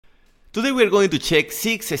Today we're going to check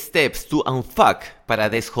 6 steps to unfuck para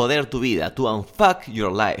desjoder tu vida, to unfuck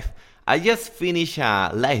your life. I just finished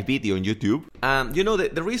a live video on YouTube.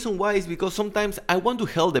 The reason why is because sometimes I want to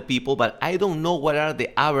help the people, but I don't know what are the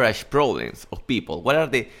average problems of people. What are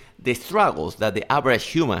the struggles that the average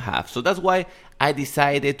human have. So that's why I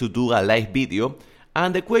decided to do a live video.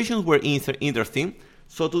 And the questions were interesting.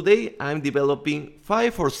 So today I'm developing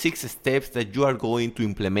 5 or 6 steps that you are going to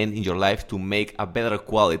implement in your life to make a better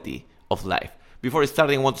quality of life. Before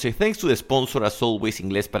starting, I want to say thanks to the sponsor, as always,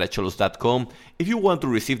 inglesparacholos.com. If you want to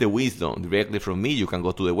receive the wisdom directly from me, you can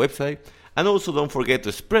go to the website. And also don't forget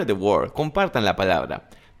to spread the word. Compartan la palabra.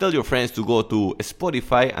 Tell your friends to go to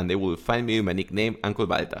Spotify and they will find me with my nickname, Uncle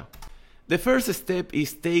Balta. The first step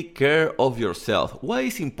is take care of yourself. Why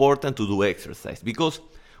is it important to do exercise? Because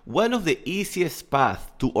one of the easiest paths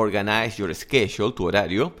to organize your schedule, tu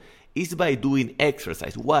horario, is by doing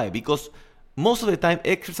exercise. Why? Because most of the time,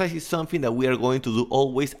 exercise is something that we are going to do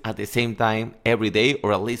always at the same time every day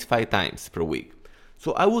or at least 5 times per week.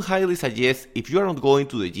 So I would highly suggest, if you are not going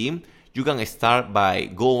to the gym, you can start by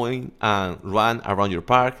going and run around your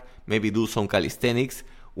park, maybe do some calisthenics.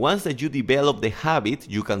 Once that you develop the habit,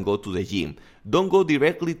 you can go to the gym. Don't go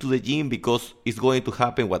directly to the gym because it's going to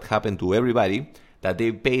happen what happened to everybody, that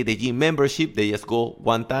they pay the gym membership, they just go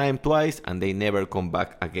 1 time, twice, and they never come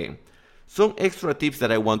back again. Some extra tips that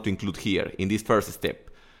I want to include here in this first step.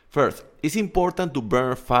 First, it's important to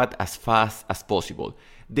burn fat as fast as possible.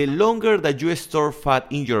 The longer that you store fat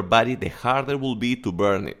in your body, the harder it will be to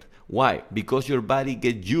burn it. Why? Because your body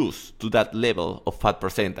gets used to that level of fat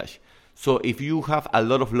percentage. So if you have a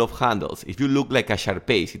lot of love handles, if you look like a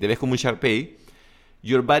Sharpei, si te ves como un Sharpei,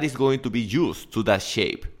 your body is going to be used to that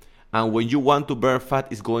shape. And when you want to burn fat,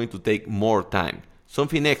 it's going to take more time.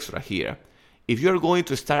 Something extra here. If you're going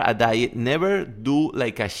to start a diet, never do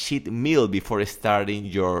like a cheat meal before starting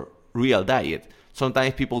your real diet.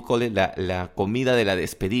 Sometimes people call it la comida de la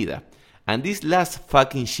despedida. And this last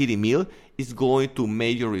fucking shitty meal is going to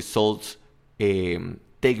make your results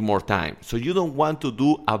take more time. So you don't want to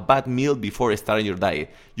do a bad meal before starting your diet.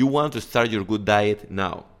 You want to start your good diet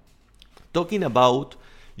now. Talking about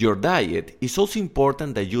your diet, it's also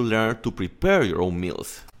important that you learn to prepare your own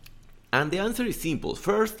meals. And the answer is simple.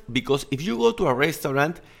 First, because if you go to a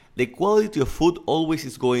restaurant, the quality of food always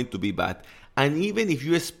is going to be bad. And even if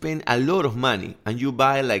you spend a lot of money and you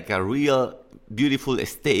buy like a real beautiful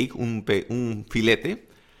steak, un filete,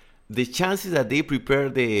 the chances that they prepare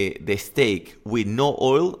the steak with no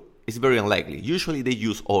oil is very unlikely. Usually they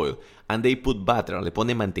use oil and they put butter, le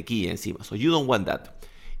ponen mantequilla encima. So you don't want that.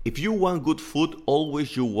 If you want good food,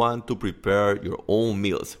 always you want to prepare your own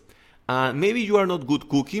meals. Maybe you are not good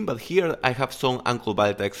cooking, but here I have some Uncle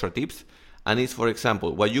Balta extra tips. And it's, for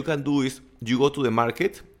example, what you can do is you go to the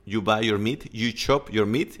market, you buy your meat, you chop your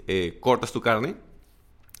meat, cortas tu carne,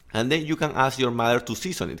 and then you can ask your mother to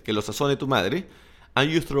season it, que lo sazone tu madre,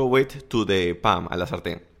 and you throw it to the pan, a la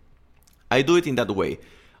sartén. I do it in that way.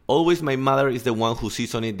 Always my mother is the one who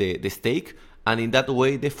seasons the steak, and in that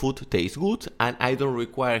way the food tastes good and I don't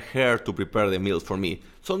require her to prepare the meal for me.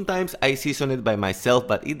 Sometimes I season it by myself,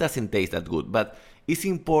 but it doesn't taste that good. But it's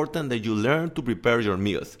important that you learn to prepare your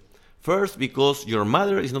meals. First, because your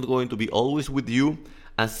mother is not going to be always with you.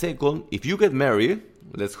 And second, if you get married,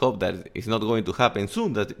 let's hope that it's not going to happen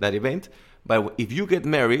soon, that event. But if you get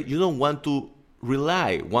married, you don't want to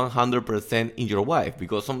rely 100% in your wife.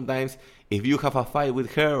 Because sometimes if you have a fight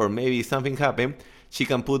with her or maybe something happened, she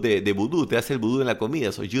can put the voodoo, te hace el voodoo en la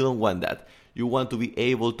comida, so you don't want that. You want to be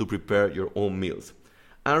able to prepare your own meals.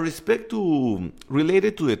 And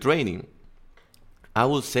related to the training, I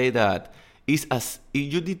would say that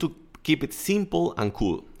you need to keep it simple and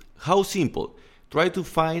cool. How simple? Try to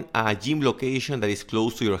find a gym location that is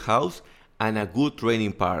close to your house and a good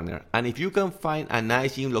training partner. And if you can find a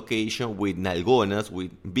nice gym location with nalgonas,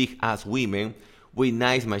 with big ass women, with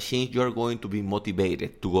nice machines, you're going to be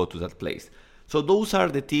motivated to go to that place. So those are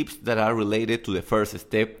the tips that are related to the first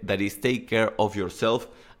step, that is take care of yourself.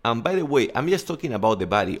 And by the way, I'm just talking about the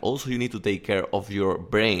body. Also, you need to take care of your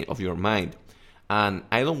brain, of your mind. And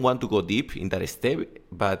I don't want to go deep in that step,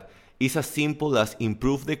 but it's as simple as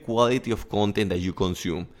improve the quality of content that you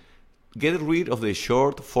consume. Get rid of the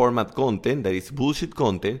short format content that is bullshit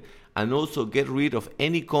content, and also get rid of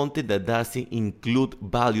any content that doesn't include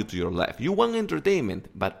value to your life. You want entertainment,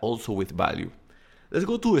 but also with value. Let's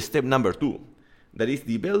go to step number 2. That is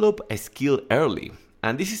develop a skill early.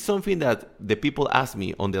 And this is something that the people ask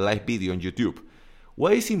me on the live video on YouTube.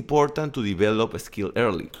 Why is it important to develop a skill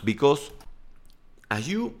early? Because as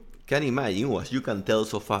you can imagine, or as you can tell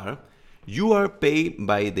so far, you are paid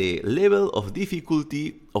by the level of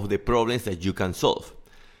difficulty of the problems that you can solve.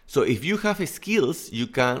 So if you have skills, you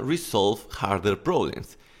can resolve harder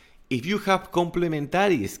problems. If you have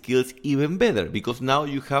complementary skills, even better, because now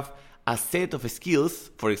you have a set of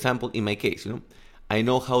skills. For example, in my case, I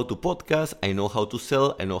know how to podcast, I know how to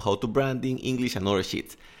sell, I know how to branding, English, and other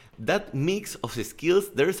shit. That mix of skills,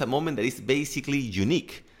 there's a moment that is basically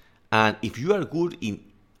unique. And if you are good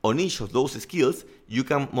on each of those skills, you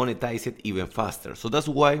can monetize it even faster. So that's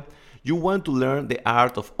why you want to learn the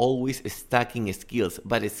art of always stacking skills,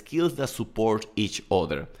 but skills that support each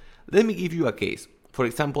other. Let me give you a case. For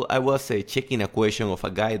example, I was checking a question of a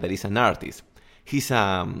guy that is an artist. He's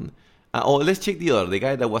let's check the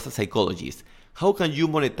guy that was a psychologist. How can you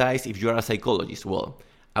monetize if you are a psychologist? Well,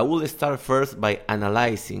 I will start first by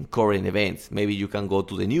analyzing current events. Maybe you can go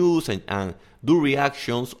to the news and do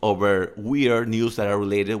reactions over weird news that are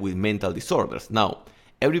related with mental disorders. Now,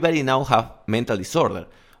 everybody now have mental disorder,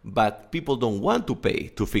 but people don't want to pay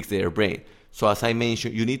to fix their brain. So as I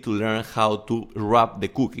mentioned, you need to learn how to wrap the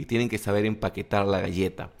cookie. Tienen que saber empaquetar la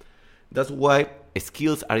galleta. That's why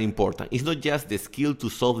skills are important. It's not just the skill to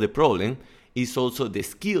solve the problem, it's also the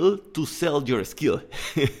skill to sell your skill.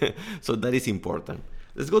 So that is important.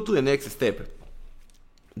 Let's go to the next step.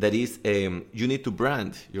 That is, you need to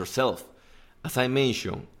brand yourself. As I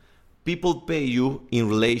mentioned, people pay you in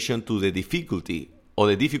relation to the difficulty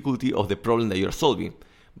of the problem that you're solving.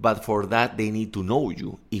 But for that, they need to know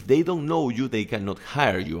you. If they don't know you, they cannot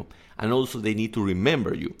hire you. And also, they need to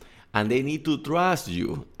remember you. And they need to trust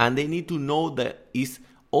you. And they need to know that it's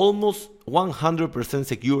almost 100%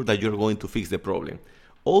 secure that you're going to fix the problem.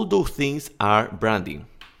 All those things are branding.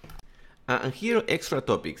 And here are extra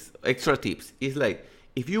tips. It's like,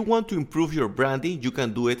 if you want to improve your branding, you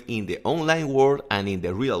can do it in the online world and in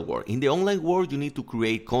the real world. In the online world, you need to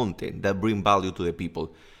create content that bring value to the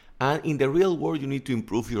people. And in the real world, you need to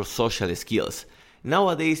improve your social skills.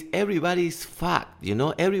 Nowadays, everybody is fucked,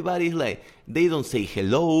 Everybody is like, they don't say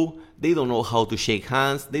hello, they don't know how to shake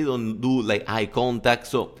hands, they don't do like eye contact.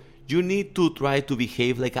 So you need to try to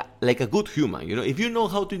behave like a good human, If you know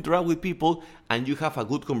how to interact with people and you have a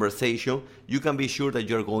good conversation, you can be sure that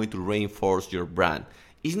you're going to reinforce your brand.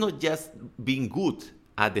 It's not just being good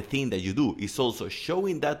at the thing that you do, it's also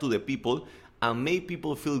showing that to the people and make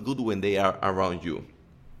people feel good when they are around you.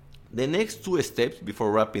 The next 2 steps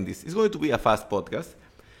before wrapping this, it's going to be a fast podcast,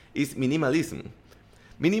 is minimalism.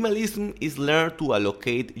 Minimalism is learn to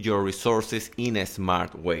allocate your resources in a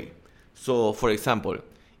smart way. So, for example,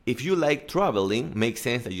 if you like traveling, makes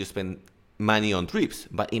sense that you spend money on trips.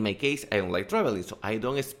 But in my case, I don't like traveling, so I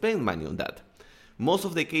don't spend money on that. Most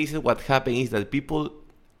of the cases, what happens is that people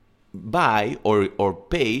buy or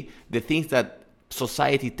pay the things that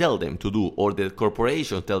society tell them to do or the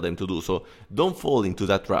corporations tell them to do. So don't fall into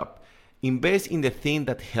that trap. Invest in the thing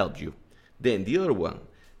that help you. Then the other one,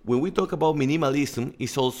 when we talk about minimalism,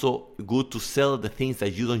 it's also good to sell the things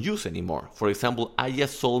that you don't use anymore. For example, I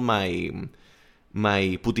just sold my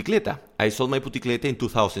puticleta. I sold my puticleta in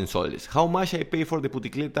 2,000 soles. How much I pay for the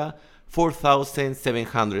puticleta?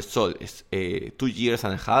 4,700 soles. 2 years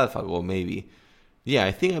and a half ago, maybe. Yeah,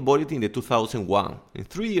 I think I bought it in the 2001.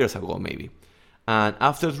 3 years ago, maybe. And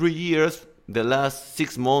after 3 years, the last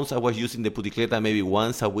 6 months, I was using the puticleta maybe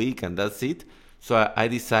once a week, and that's it. So I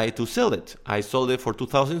decided to sell it. I sold it for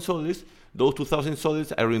 2,000 soles. Those 2,000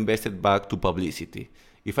 soles I reinvested back to publicity.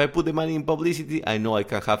 If I put the money in publicity, I know I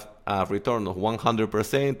can have a return of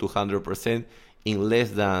 100%, 200% in less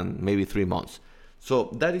than maybe 3 months. So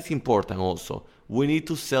that is important also. We need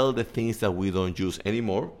to sell the things that we don't use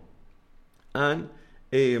anymore. And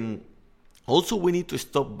also we need to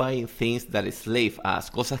stop buying things that enslave us,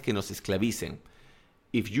 cosas que nos esclavicen.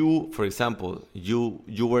 If you, for example, you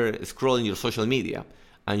were scrolling your social media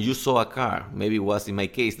and you saw a car, maybe it was in my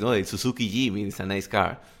case, a Suzuki Jimny, it's a nice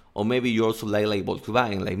car. Or maybe you also like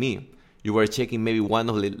Volkswagen, like me. You were checking maybe one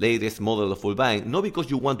of the latest model of Volkswagen, not because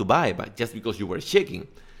you want to buy, but just because you were checking.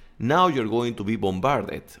 Now you're going to be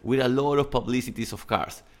bombarded with a lot of publicities of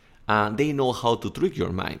cars. And they know how to trick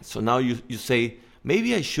your mind. So now you say,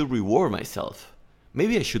 maybe I should reward myself.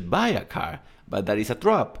 Maybe I should buy a car, but that is a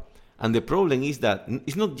trap. And the problem is that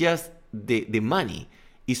it's not just the money.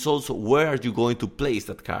 It's also where are you going to place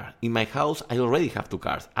that car. In my house, I already have 2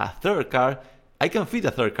 cars. A third car, I can fit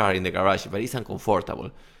a third car in the garage, but it's uncomfortable.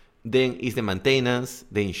 Then it's the maintenance,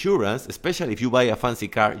 the insurance, especially if you buy a fancy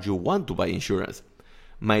car, you want to buy insurance.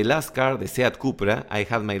 My last car, the Seat Cupra, I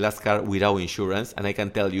had my last car without insurance, and I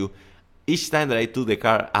can tell you, each time that I took the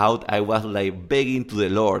car out, I was like begging to the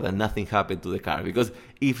Lord and nothing happened to the car. Because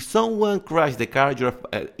if someone crashed the car,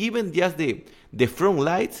 even just the front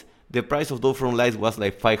lights, the price of those front lights was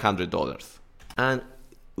like $500. And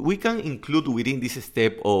we can include within this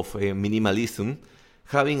step of minimalism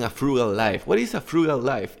having a frugal life. What is a frugal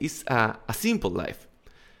life? It's a simple life.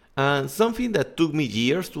 And something that took me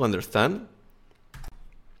years to understand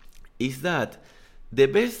is that the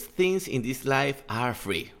best things in this life are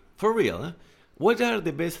free. For real, huh? What are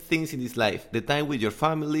the best things in this life? The time with your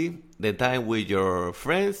family, the time with your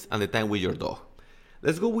friends, and the time with your dog.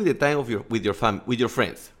 Let's go with the time with your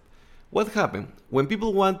friends. What happened? When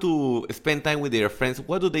people want to spend time with their friends,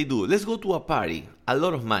 what do? Let's go to a party. A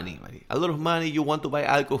lot of money. A lot of money. You want to buy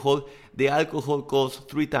alcohol. The alcohol costs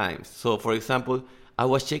 3 times. So, for example, I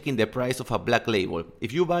was checking the price of a black label.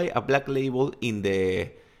 If you buy a black label in the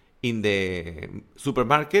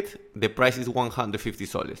supermarket, the price is 150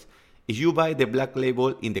 soles. If you buy the black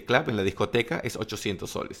label in the club, en la discoteca, it's 800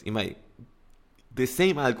 soles. The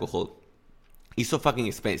same alcohol is so fucking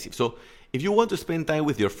expensive. So if you want to spend time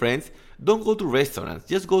with your friends, don't go to restaurants.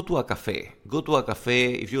 Just go to a cafe. Go to a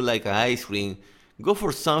cafe. If you like ice cream, go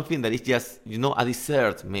for something that is just, a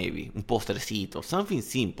dessert maybe, un postrecito, something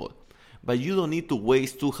simple. But you don't need to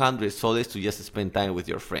waste 200 soles to just spend time with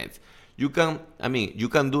your friends. You can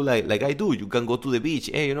do like I do. You can go to the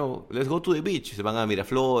beach. Hey, let's go to the beach. Se van a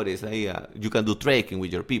Miraflores. You can do trekking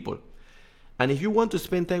with your people. And if you want to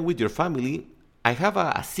spend time with your family, I have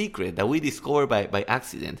a secret that we discovered by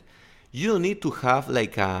accident. You don't need to have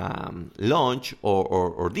like a lunch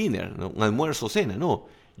or dinner, un almuerzo, cena, no.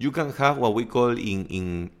 You can have what we call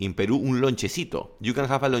in Peru un lonchecito. You can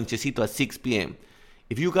have a lonchecito at 6 p.m.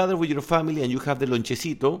 If you gather with your family and you have the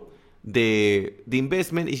lonchecito, the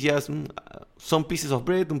investment is just some pieces of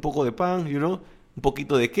bread, un poco de pan, un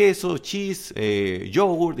poquito de queso, cheese,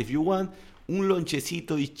 yogurt if you want. Un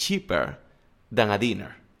lonchecito is cheaper than a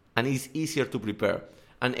dinner, and it's easier to prepare.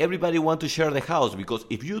 And everybody wants to share the house, because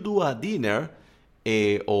if you do a dinner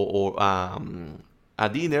or a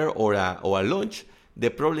lunch, the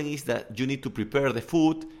problem is that you need to prepare the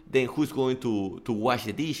food. Then who's going to wash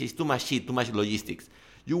the dishes? Too much shit, too much logistics.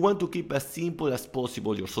 You want to keep as simple as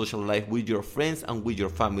possible your social life with your friends and with your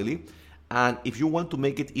family. And if you want to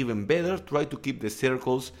make it even better, try to keep the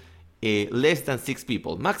circles less than 6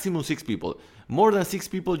 people, maximum 6 people. More than 6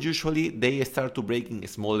 people, usually they start to break in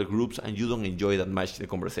smaller groups and you don't enjoy that much the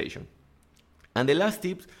conversation. And the last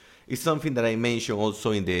tip is something that I mentioned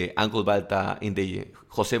also in the the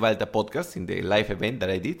Jose Balta podcast, in the live event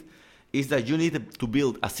that I did, is that you need to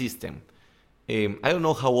build a system. I don't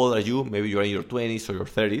know how old are you, maybe you're in your 20s or your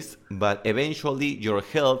 30s, but eventually your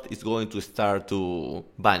health is going to start to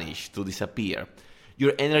vanish, to disappear.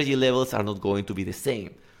 Your energy levels are not going to be the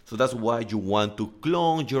same. So that's why you want to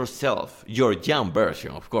clone yourself, your young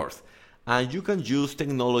version, of course. And you can use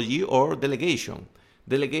technology or delegation.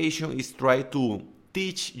 Delegation is try to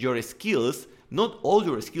teach your skills, not all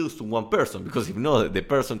your skills to one person, because if not, the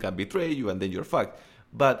person can betray you and then you're fucked.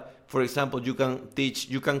 But for example, you can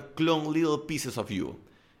clone little pieces of you.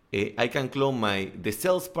 I can clone the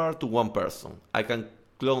sales part to one person. I can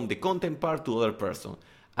clone the content part to other person.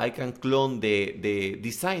 I can clone the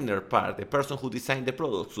designer part, the person who designed the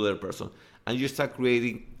product, to other person. And you start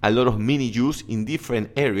creating a lot of mini yous in different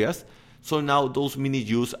areas. So now those mini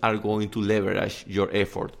yous are going to leverage your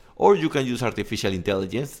effort. Or you can use artificial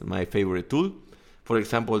intelligence, my favorite tool. For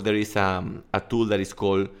example, there is a tool that is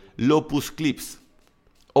called Opus Clips,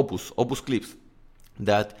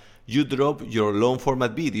 that you drop your long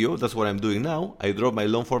format video. That's what I'm doing now. I drop my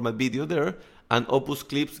long format video there, and Opus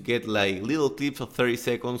Clips get like little clips of 30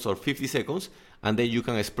 seconds or 50 seconds, and then you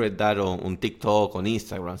can spread that on TikTok, on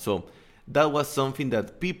Instagram. So that was something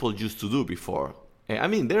that people used to do before.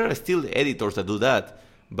 There are still editors that do that,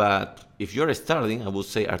 but if you're starting, I would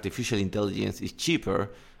say artificial intelligence is cheaper.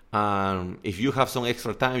 If you have some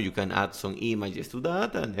extra time, you can add some images to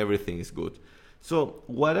that, and everything is good. So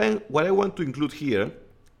what I want to include here,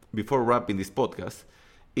 before wrapping this podcast,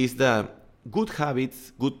 is that good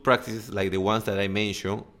habits, good practices like the ones that I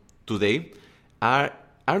mentioned today are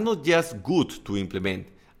not just good to implement,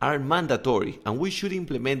 are mandatory, and we should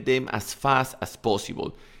implement them as fast as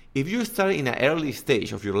possible. If you start in an early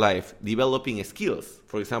stage of your life developing skills,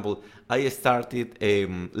 for example, I started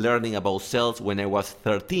learning about sales when I was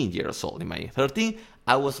 13 years old. In my 13,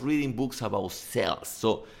 I was reading books about sales.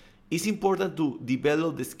 So it's important to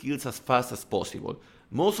develop the skills as fast as possible.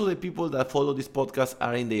 Most of the people that follow this podcast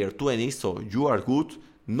are in their 20s, so you are good.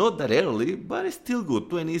 Not that early, but still good.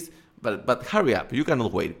 20s, but hurry up. You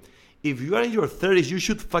cannot wait. If you are in your 30s, you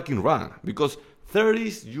should fucking run, because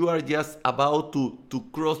 30s, you are just about to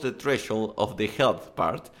cross the threshold of the health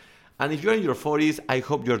part. And if you're in your 40s, I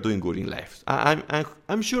hope you're doing good in life.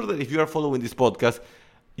 I'm sure that if you are following this podcast,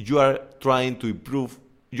 you are trying to improve,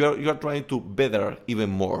 you are trying to better even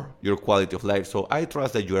more your quality of life. So I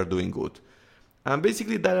trust that you are doing good. And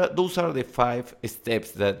basically those are the 5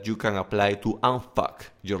 steps that you can apply to unfuck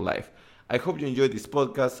your life. I hope you enjoyed this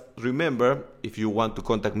podcast. Remember, if you want to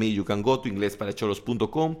contact me, you can go to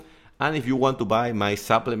inglesparacholos.com. And if you want to buy my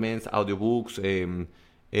supplements, audiobooks,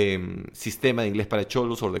 Sistema de Inglés para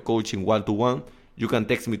Cholos, or the coaching 1-to-1, you can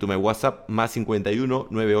text me to my WhatsApp, +51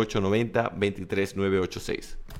 9890 23986.